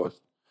get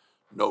divorced?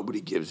 Nobody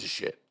gives a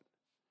shit.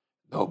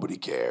 Nobody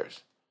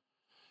cares.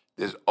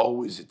 There's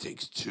always, it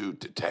takes 2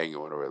 to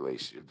tango in a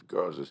relationship. The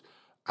girl says,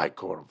 I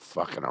caught him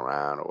fucking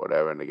around or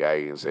whatever. And the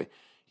guy can say,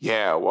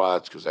 yeah, well,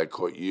 it's because I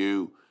caught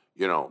you,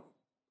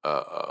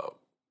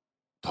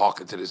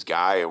 talking to this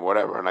guy and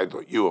whatever, and I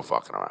thought you were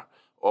fucking around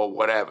or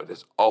whatever.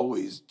 There's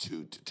always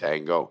 2 to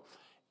tango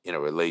in a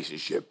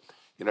relationship.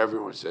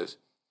 Everyone says,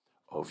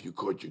 oh, if you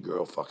caught your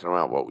girl fucking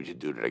around, what would you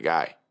do to the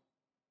guy?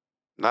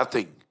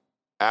 Nothing.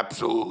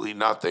 Absolutely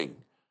nothing.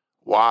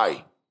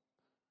 Why?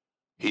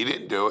 He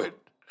didn't do it.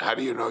 How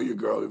do you know your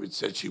girl even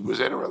said she was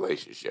in a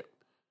relationship?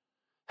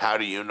 How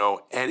do you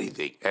know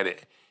anything? And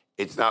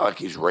it's not like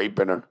he's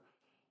raping her.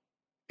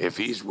 If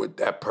he's with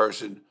that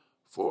person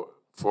for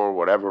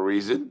whatever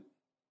reason,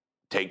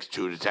 takes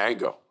 2 to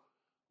tango.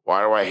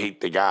 Why do I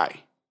hate the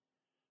guy?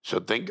 So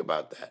think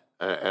about that.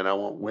 And I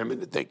want women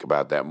to think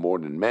about that more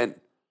than men,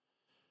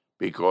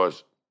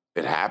 because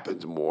it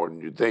happens more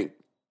than you think.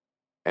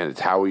 And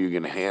it's how are you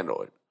going to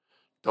handle it?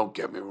 Don't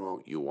get me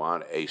wrong. You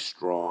want a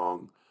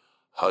strong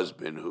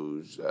husband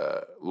who's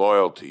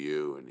loyal to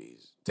you, and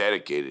he's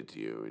dedicated to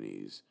you, and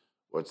he's,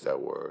 what's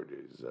that word?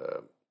 He's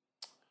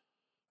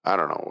I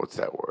don't know what's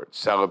that word.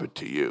 Celibate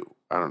to you.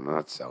 I don't know.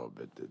 Not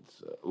celibate.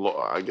 It's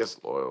I guess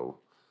loyal,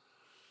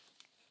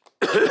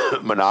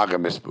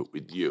 monogamous, but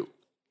with you.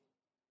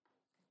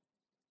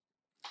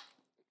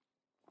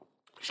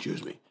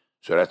 Excuse me.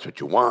 So that's what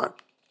you want.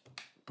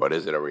 But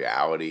is it a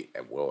reality?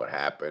 And will it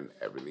happen?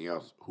 Everything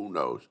else, who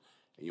knows?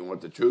 And you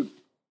want the truth?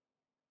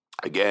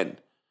 Again,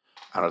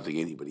 I don't think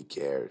anybody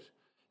cares.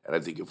 And I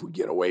think if we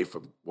get away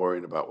from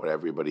worrying about what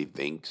everybody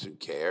thinks and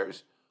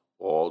cares,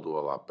 we'll all do a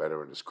lot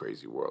better in this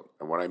crazy world.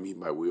 And what I mean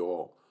by we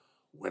all,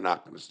 we're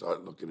not going to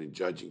start looking and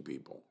judging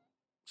people.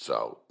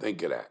 So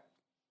think of that.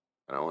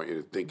 And I want you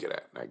to think of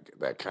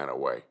that kind of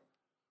way,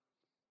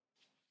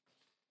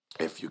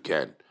 if you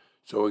can.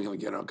 So we're going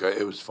to get on.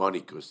 It was funny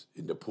because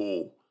in the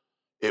pool,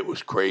 it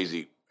was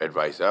crazy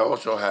advice. I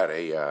also had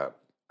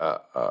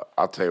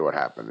I'll tell you what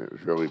happened. It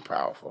was really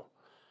powerful.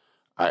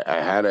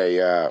 I had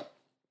a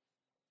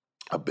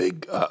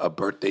big a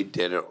birthday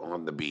dinner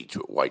on the beach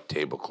with white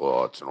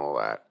tablecloths and all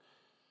that,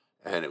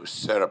 and it was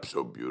set up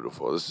so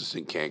beautiful. This is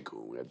in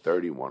Cancun. We had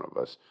 31 of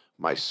us,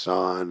 my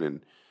son,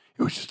 and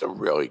it was just a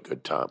really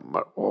good time.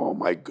 All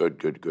my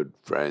good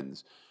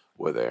friends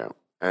were there,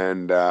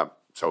 and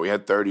so we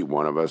had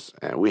 31 of us,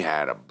 and we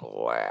had a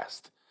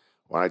blast.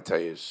 When I tell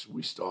you,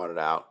 we started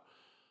out.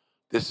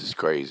 This is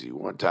crazy.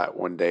 One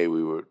day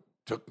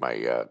took my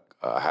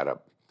had a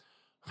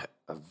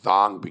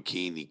thong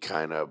bikini,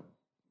 kind of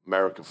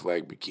American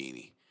flag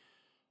bikini.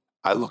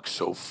 I look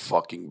so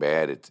fucking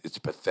bad. It's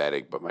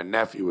pathetic. But my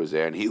nephew was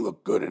there, and he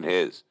looked good in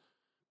his.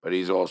 But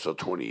he's also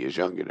 20 years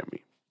younger than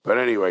me. But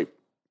anyway,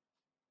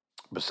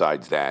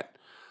 besides that,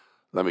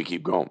 let me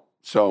keep going.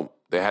 So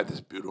they had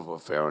this beautiful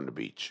affair on the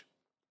beach.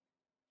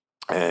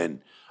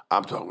 And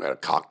I'm talking about a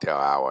cocktail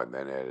hour, and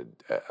then they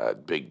had a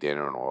big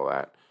dinner and all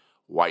that.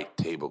 White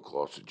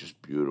tablecloths are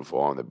just beautiful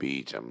on the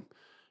beach.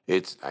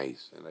 It's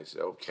nice. And I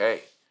said,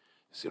 okay,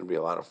 it's going to be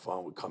a lot of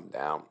fun. We come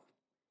down.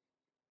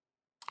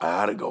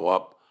 I had to go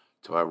up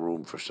to my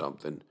room for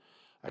something.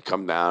 I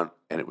come down,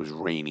 and it was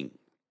raining.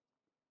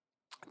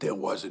 There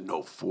wasn't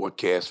no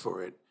forecast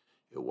for it.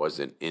 It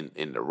wasn't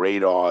in the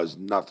radars.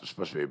 Nothing. It was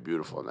supposed to be a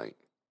beautiful night.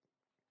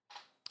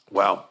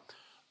 Well,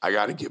 I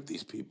got to give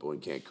these people in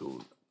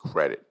Cancun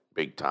credit,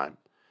 big time.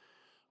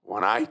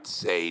 When I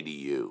say to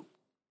you,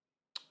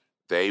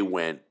 they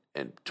went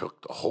and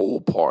took the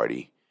whole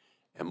party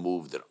and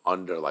moved it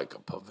under like a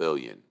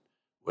pavilion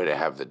where they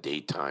have the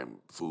daytime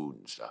food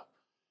and stuff.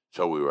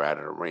 So we were out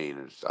in the rain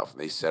and stuff,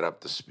 and they set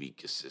up the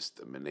speaker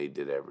system, and they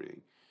did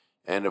everything,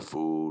 and the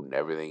food and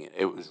everything.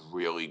 It was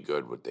really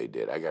good what they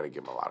did. I got to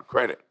give them a lot of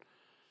credit.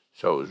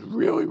 So it was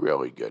really,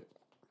 really good.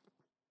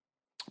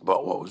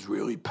 But what was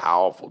really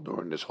powerful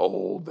during this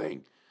whole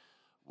thing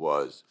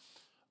was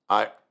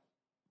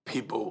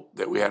people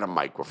that we had a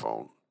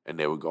microphone, and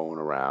they were going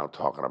around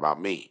talking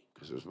about me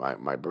because it was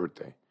my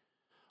birthday.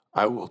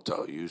 I will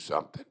tell you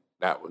something.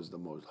 That was the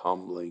most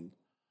humbling,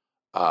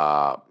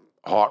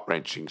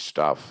 heart-wrenching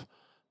stuff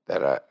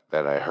that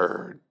I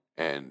heard,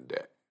 and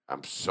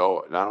I'm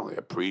so not only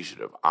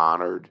appreciative,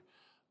 honored.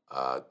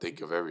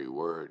 Think of every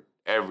word,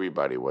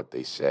 everybody, what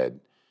they said,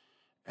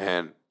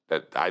 and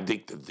that I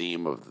think the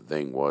theme of the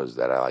thing was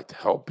that I like to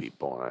help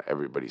people, and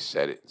everybody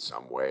said it in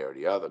some way or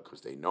the other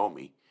because they know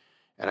me,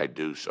 and I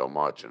do so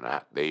much, and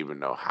they even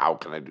know how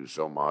can I do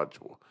so much.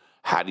 Well,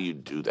 how do you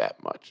do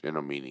that much?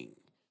 Meaning,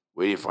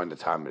 where do you find the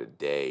time of the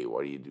day?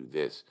 Why do you do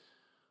this?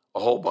 A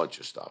whole bunch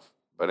of stuff.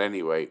 But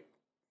anyway,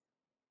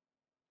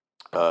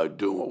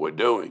 doing what we're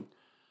doing.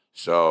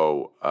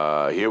 So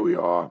here we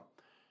are,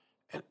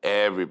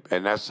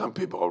 and that's some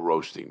people are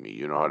roasting me.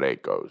 You know how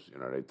that goes.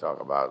 They talk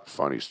about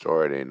funny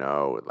story they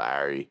know with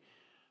Larry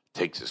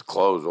takes his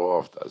clothes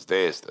off, does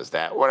this, does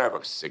that,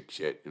 whatever sick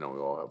shit. We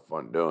all have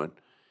fun doing.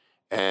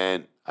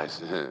 And I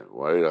said,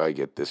 why did I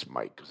get this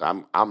mic? Because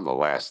I'm the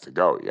last to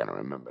go. You got to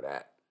remember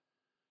that.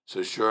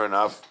 So sure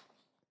enough,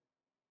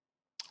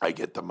 I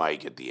get the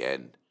mic at the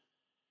end,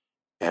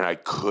 and I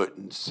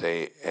couldn't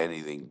say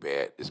anything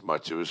bad. As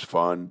much as it was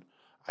fun,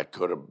 I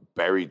could have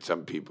buried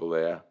some people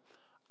there.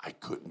 I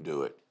couldn't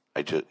do it.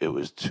 It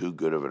was too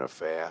good of an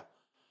affair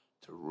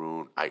to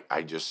ruin.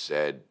 I just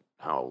said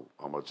how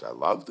much I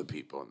love the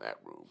people in that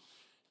room.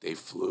 They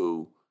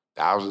flew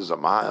thousands of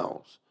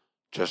miles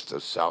just to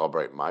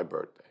celebrate my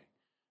birthday.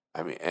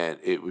 And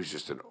it was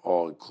just an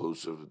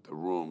all-inclusive. The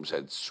rooms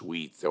had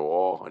suites. They were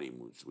all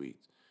honeymoon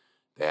suites.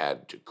 They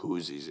had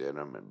jacuzzis in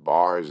them and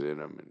bars in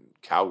them and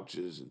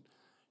couches. And,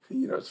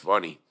 it's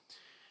funny.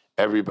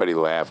 Everybody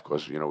laughed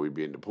because, we'd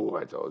be in the pool,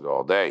 I told you,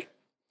 all day.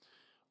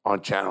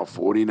 On channel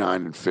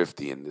 49 and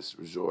 50 in this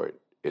resort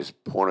is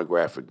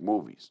pornographic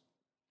movies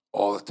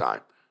all the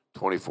time,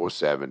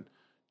 24/7,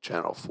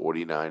 channel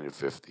 49 and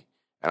 50.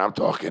 And I'm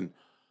talking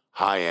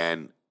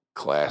high-end,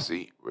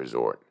 classy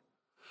resort.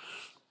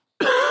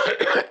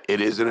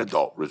 It is an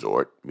adult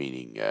resort,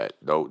 meaning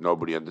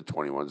nobody under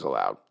 21 is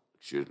allowed.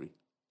 Excuse me.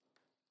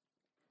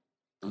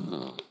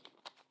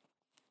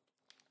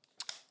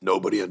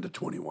 Nobody under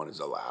 21 is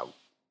allowed.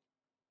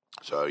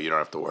 So you don't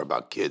have to worry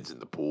about kids in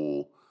the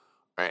pool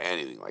or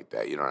anything like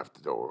that. You don't have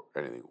to do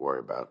anything to worry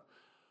about.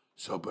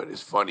 So, but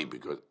it's funny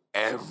because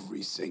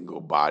every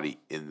single body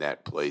in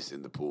that place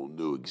in the pool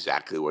knew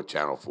exactly what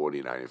channel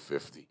 49 and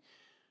 50.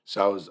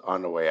 So I was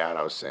on the way out,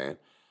 I was saying,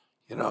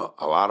 you know,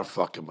 a lot of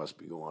fucking must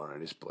be going on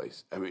in this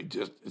place. I mean,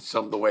 just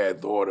the way I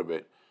thought of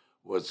it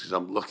was because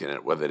I'm looking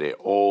at whether they're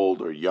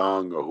old or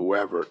young or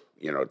whoever,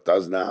 you know, it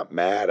does not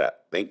matter.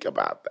 Think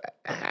about that.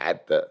 I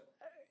had to,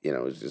 you know,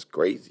 it was just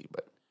crazy.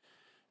 But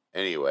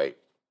anyway,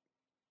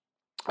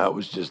 I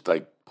was just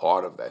like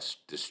part of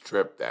this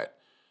trip that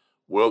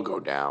will go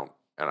down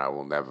and I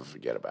will never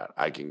forget about it.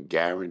 I can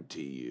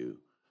guarantee you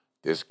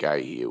this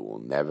guy here will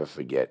never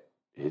forget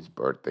his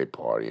birthday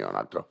party on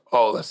October.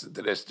 Oh, listen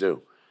to this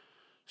too.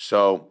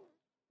 So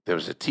there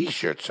was a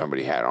T-shirt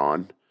somebody had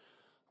on,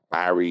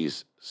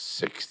 Larry's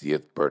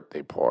 60th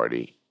birthday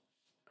party,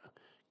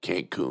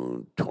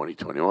 Cancun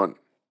 2021,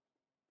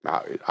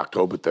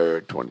 October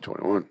 3rd,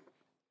 2021.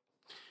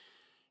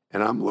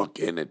 And I'm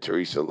looking, and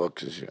Teresa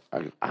looks and she,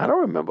 I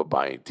don't remember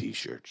buying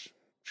T-shirts.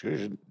 She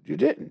goes, you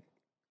didn't.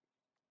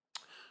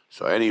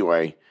 So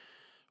anyway,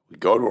 we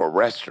go to a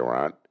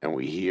restaurant, and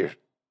we hear,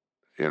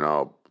 you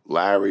know,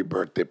 Larry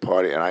birthday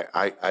party, and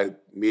I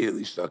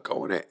immediately start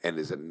going in, and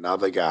there's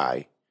another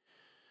guy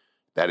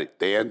that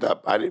they end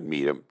up, I didn't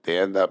meet him, they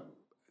end up,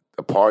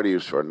 the party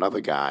was for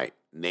another guy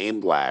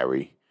named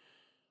Larry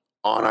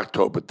on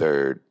October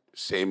 3rd,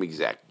 same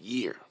exact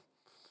year.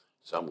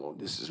 So I'm going,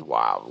 this is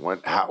wild.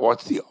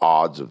 What's the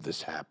odds of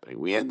this happening?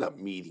 We end up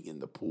meeting in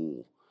the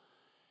pool,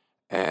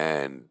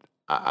 and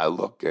I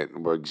look at,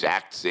 we're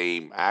exact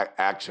same.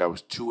 Actually, I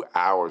was 2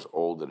 hours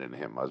older than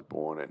him. I was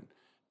born in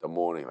the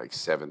morning, like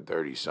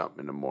 7:30 something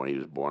in the morning. He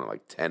was born at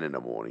like 10 in the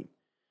morning.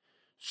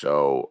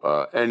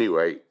 So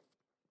anyway,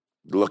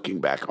 looking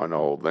back on the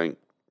whole thing,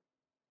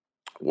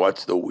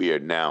 what's the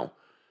weird now?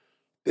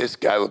 This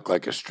guy looked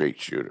like a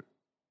straight shooter.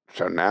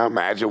 So now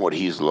imagine what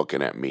he's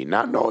looking at me,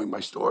 not knowing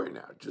my story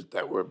now, just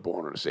that we're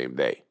born on the same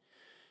day.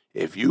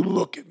 If you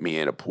look at me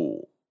in a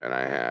pool and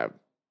I have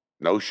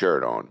no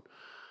shirt on,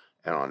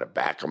 and on the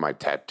back of my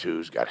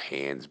tattoos got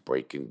hands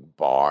breaking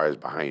bars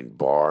behind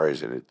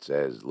bars, and it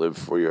says "Live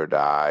Free or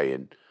Die,"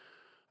 and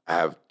I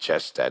have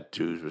chest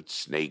tattoos with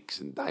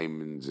snakes and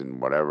diamonds and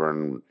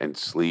whatever, and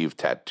sleeve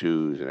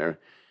tattoos and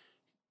everything.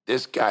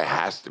 This guy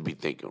has to be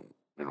thinking,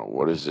 you know,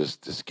 what is this?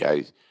 This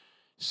guy,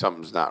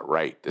 something's not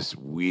right. This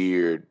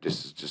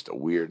is just a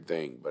weird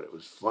thing. But it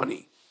was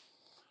funny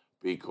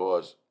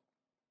because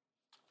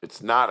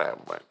it's not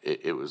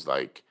it was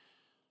like,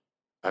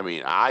 I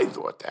mean, I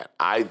thought that.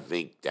 I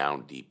think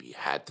down deep he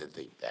had to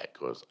think that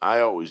because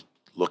I always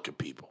look at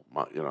people,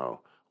 you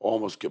know,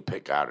 almost could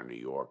pick out a New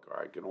Yorker.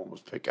 I can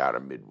almost pick out a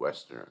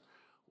Midwesterner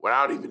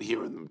without even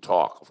hearing them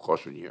talk. Of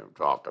course, when you hear them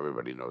talk,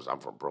 everybody knows I'm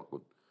from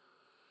Brooklyn.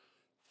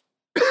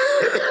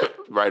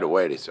 Right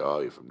away, they say,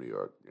 oh, you're from New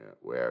York. Yeah,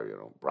 where, you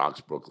know,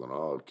 Bronx, Brooklyn.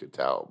 Oh, could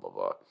tell, blah,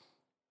 blah.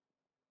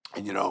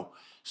 And, you know,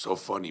 so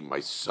funny,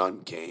 my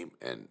son came,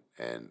 and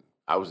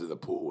I was in the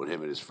pool when him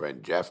and his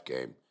friend Jeff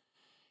came.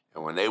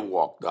 And when they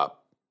walked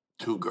up,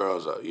 two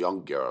girls,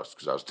 young girls,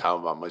 because I was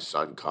telling about my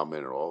son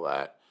coming and all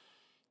that,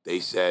 they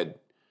said,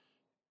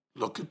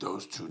 look at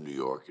those two New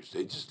Yorkers.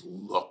 They just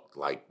looked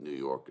like New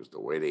Yorkers,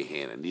 the way they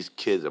handle. And these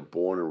kids are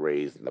born and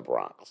raised in the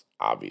Bronx,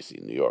 obviously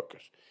New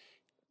Yorkers.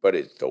 But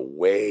it's the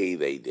way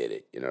they did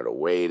it, you know, the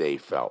way they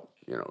felt.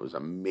 You know, it was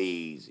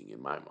amazing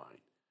in my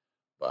mind.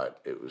 But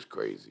it was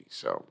crazy.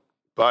 So,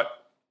 but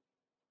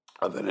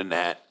other than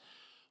that,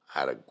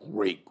 I had a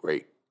great,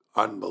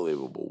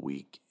 unbelievable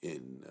week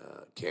in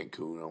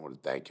Cancun. I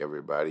want to thank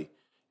everybody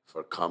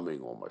for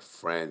coming, all my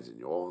friends, and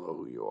you all know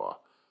who you are.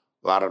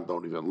 A lot of them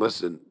don't even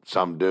listen.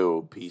 Some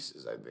do,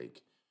 pieces, I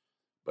think.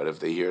 But if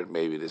they hear it,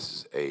 maybe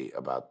this is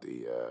about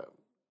the,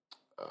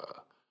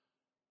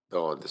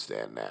 they'll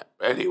understand that.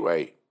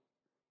 Anyway,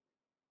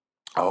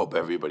 I hope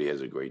everybody has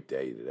a great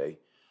day today.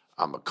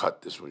 I'm going to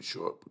cut this one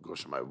short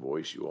because of my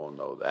voice. You all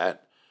know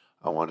that.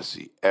 I want to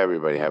see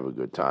everybody have a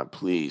good time.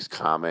 Please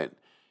comment.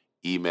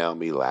 Email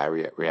me,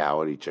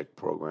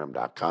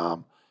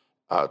 Larry@realitycheckprogram.com.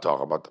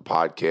 Talk about the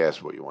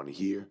podcast, what you want to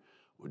hear.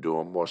 We're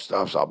doing more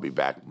stuff, so I'll be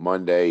back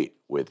Monday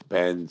with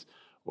Benz.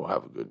 We'll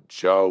have a good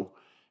show.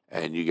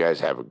 And you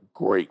guys have a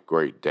great,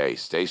 great day.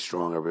 Stay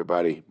strong,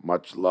 everybody.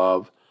 Much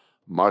love,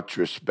 much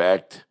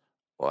respect.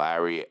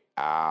 Larry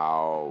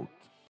out.